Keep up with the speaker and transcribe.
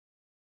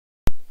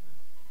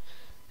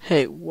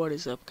Hey, what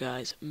is up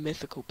guys?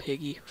 Mythical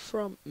Piggy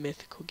from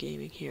Mythical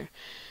Gaming here,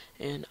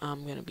 and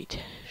I'm going to be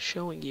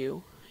showing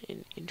you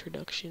an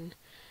introduction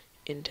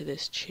into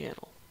this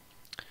channel.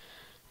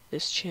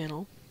 This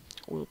channel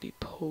will be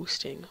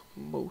posting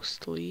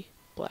mostly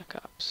Black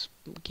Ops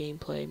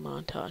gameplay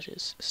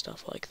montages,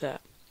 stuff like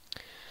that.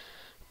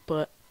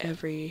 But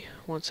every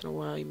once in a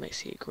while you might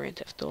see a Grand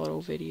Theft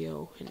Auto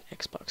video, an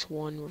Xbox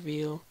One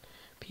reveal,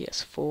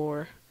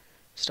 PS4,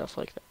 stuff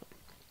like that.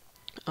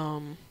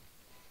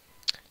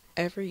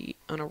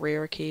 On a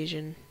rare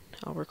occasion,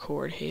 I'll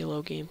record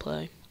Halo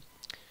gameplay.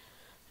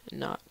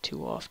 Not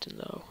too often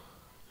though,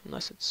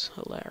 unless it's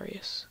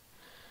hilarious.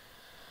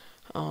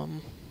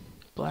 Um,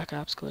 Black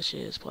Ops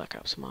glitches, Black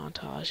Ops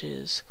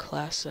montages,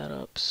 class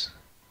setups.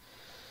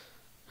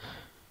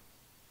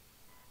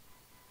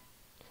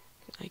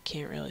 I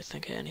can't really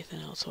think of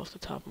anything else off the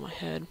top of my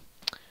head.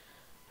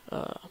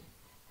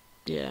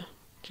 Yeah,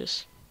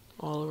 just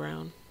all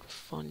around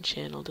fun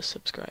channel to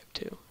subscribe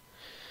to.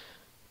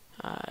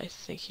 I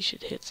think you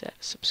should hit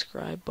that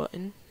subscribe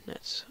button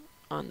that's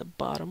on the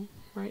bottom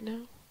right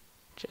now,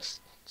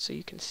 just so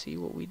you can see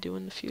what we do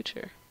in the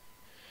future.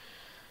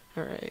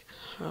 Alright,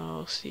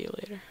 I'll see you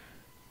later.